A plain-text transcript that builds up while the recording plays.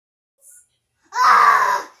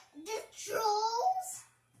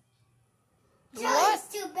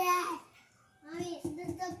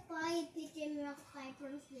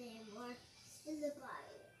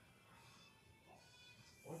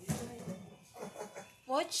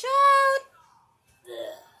Watch out!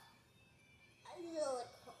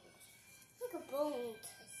 Like a bone.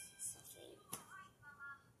 Something.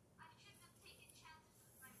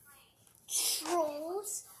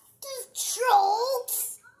 Trolls? There's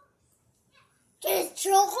trolls? There's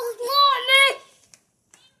trolls, Mommy!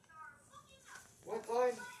 What,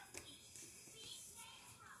 Clyde?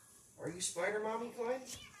 Are you Spider Mommy, Clyde?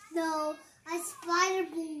 No, I'm Spider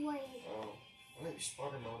Boy. Oh, I think you're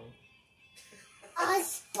Spider Mommy. A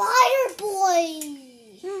Spider Boy!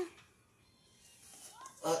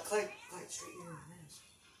 Clyde, straighten your mask.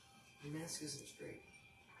 Your mask isn't straight.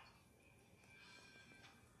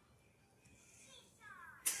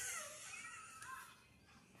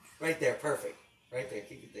 Right there, perfect. Right there,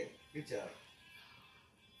 keep it there. Good job.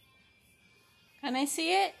 Can I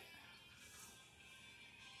see it?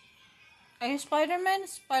 Are you Spider-Man,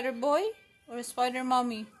 Spider-Boy, or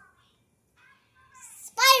Spider-Mommy?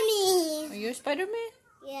 Spider-Me! Are you Spider-Man?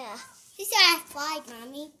 Yeah. He said I fly,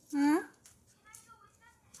 Mommy. Hmm?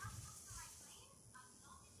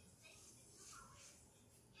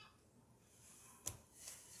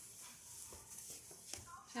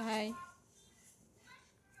 Hi.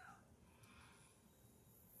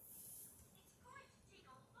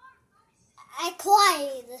 I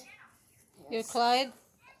Clyde. You're Clyde?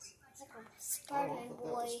 It's like a Spider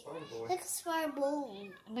Boy. Spider Boy. Like a Spider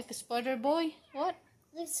Bone. Like a Spider Boy? What?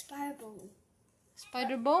 Like a Spider Bone.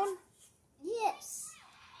 Spider Bone? Yes.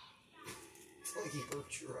 It's like he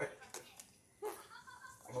hurt you, right?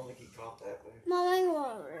 I don't think he caught that way. Mom, I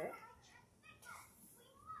want her.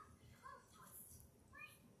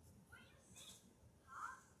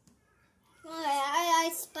 I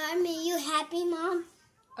Spider-Man. You happy, Mom?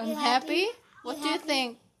 I'm You happy? happy? What You do you happy?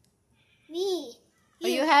 think? Me. Are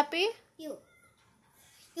you happy? You.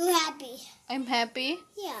 You happy? I'm happy.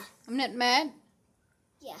 Yeah. I'm not mad.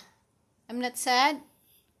 Yeah. I'm not sad.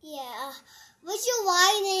 Yeah. What you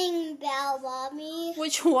whining about, Mommy?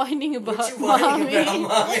 What you whining about, What you whining Mommy? about, Mommy?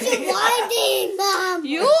 What you whining, Mom?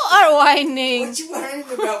 You are whining. What you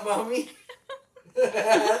whining about, Mommy?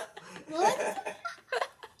 What?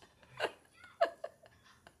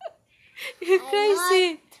 You're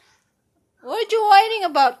crazy. What you whining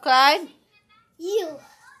about, Clyde? You.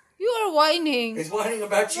 You are whining. He's whining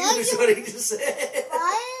about you, What is you- what he just said.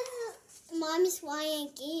 Why is Mommy's whining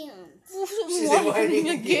again? She's whining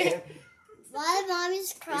again. Why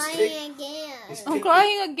Mommy's crying again? I'm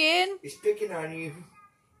crying again. He's picking on you.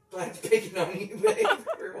 Clyde's picking on you, baby.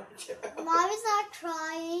 Watch out. Mommy's not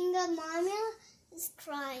crying. Mommy is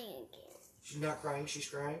crying again. She's not crying, she's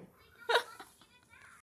crying.